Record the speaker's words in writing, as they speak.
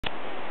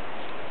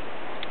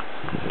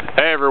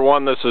Hey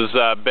everyone, this is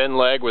Ben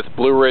Legg with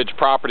Blue Ridge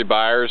Property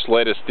Buyers.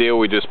 Latest deal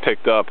we just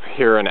picked up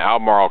here in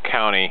Albemarle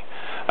County.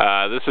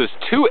 This is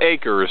 2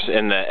 acres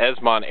in the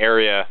Esmond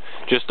area,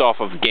 just off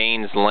of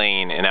Gaines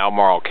Lane in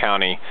Albemarle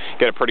County.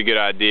 Get a pretty good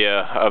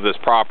idea of this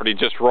property.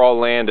 Just raw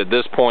land at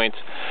this point.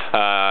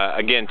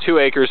 Again, 2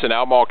 acres in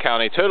Albemarle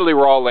County, totally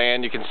raw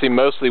land. You can see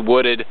mostly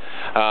wooded. It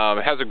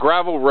has a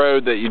gravel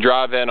road that you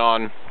drive in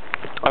on.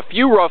 A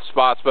few rough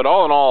spots, but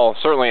all in all,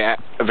 certainly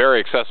very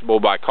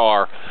accessible by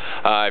car.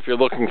 If you're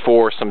looking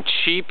for some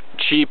cheap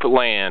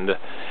land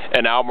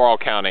in Albemarle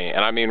County,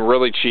 and I mean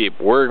really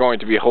cheap, we're going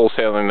to be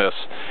wholesaling this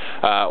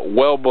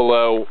well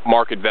below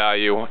market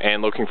value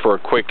and looking for a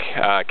quick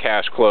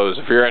cash close.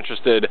 If you're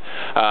interested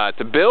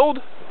to build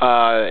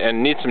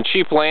and need some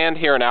cheap land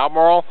here in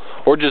Albemarle,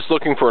 or just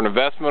looking for an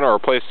investment or a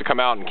place to come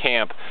out and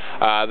camp,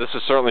 this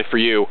is certainly for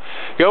you.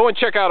 Go and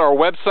check out our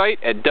website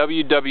at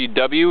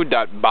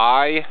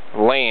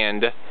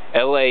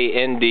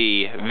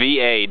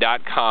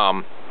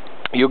www.buylandva.com.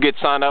 You'll get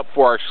signed up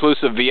for our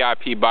exclusive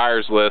VIP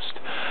buyers list,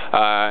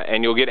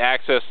 and you'll get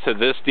access to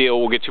this deal.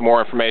 We'll get you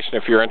more information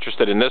if you're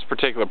interested in this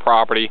particular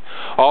property.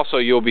 Also,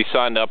 you'll be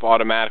signed up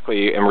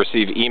automatically and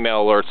receive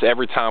email alerts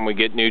every time we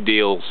get new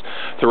deals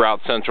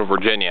throughout Central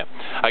Virginia.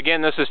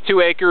 Again, this is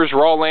 2 acres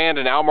raw land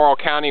in Albemarle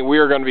County. We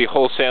are going to be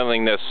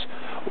wholesaling this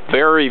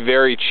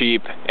very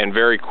cheap and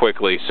very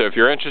quickly. So if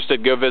you're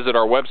interested, go visit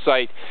our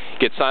website,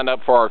 get signed up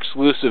for our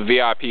exclusive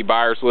VIP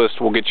buyers list.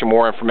 We'll get you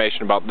more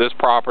information about this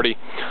property,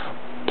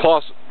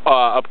 plus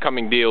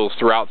upcoming deals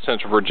throughout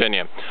Central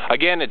Virginia.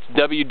 Again, it's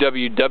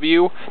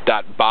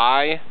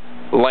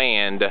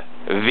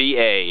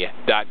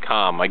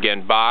www.buylandva.com.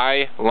 Again,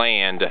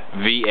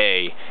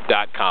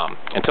 buylandva.com.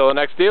 Until the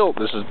next deal,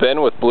 this has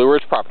been with Blue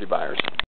Ridge Property Buyers.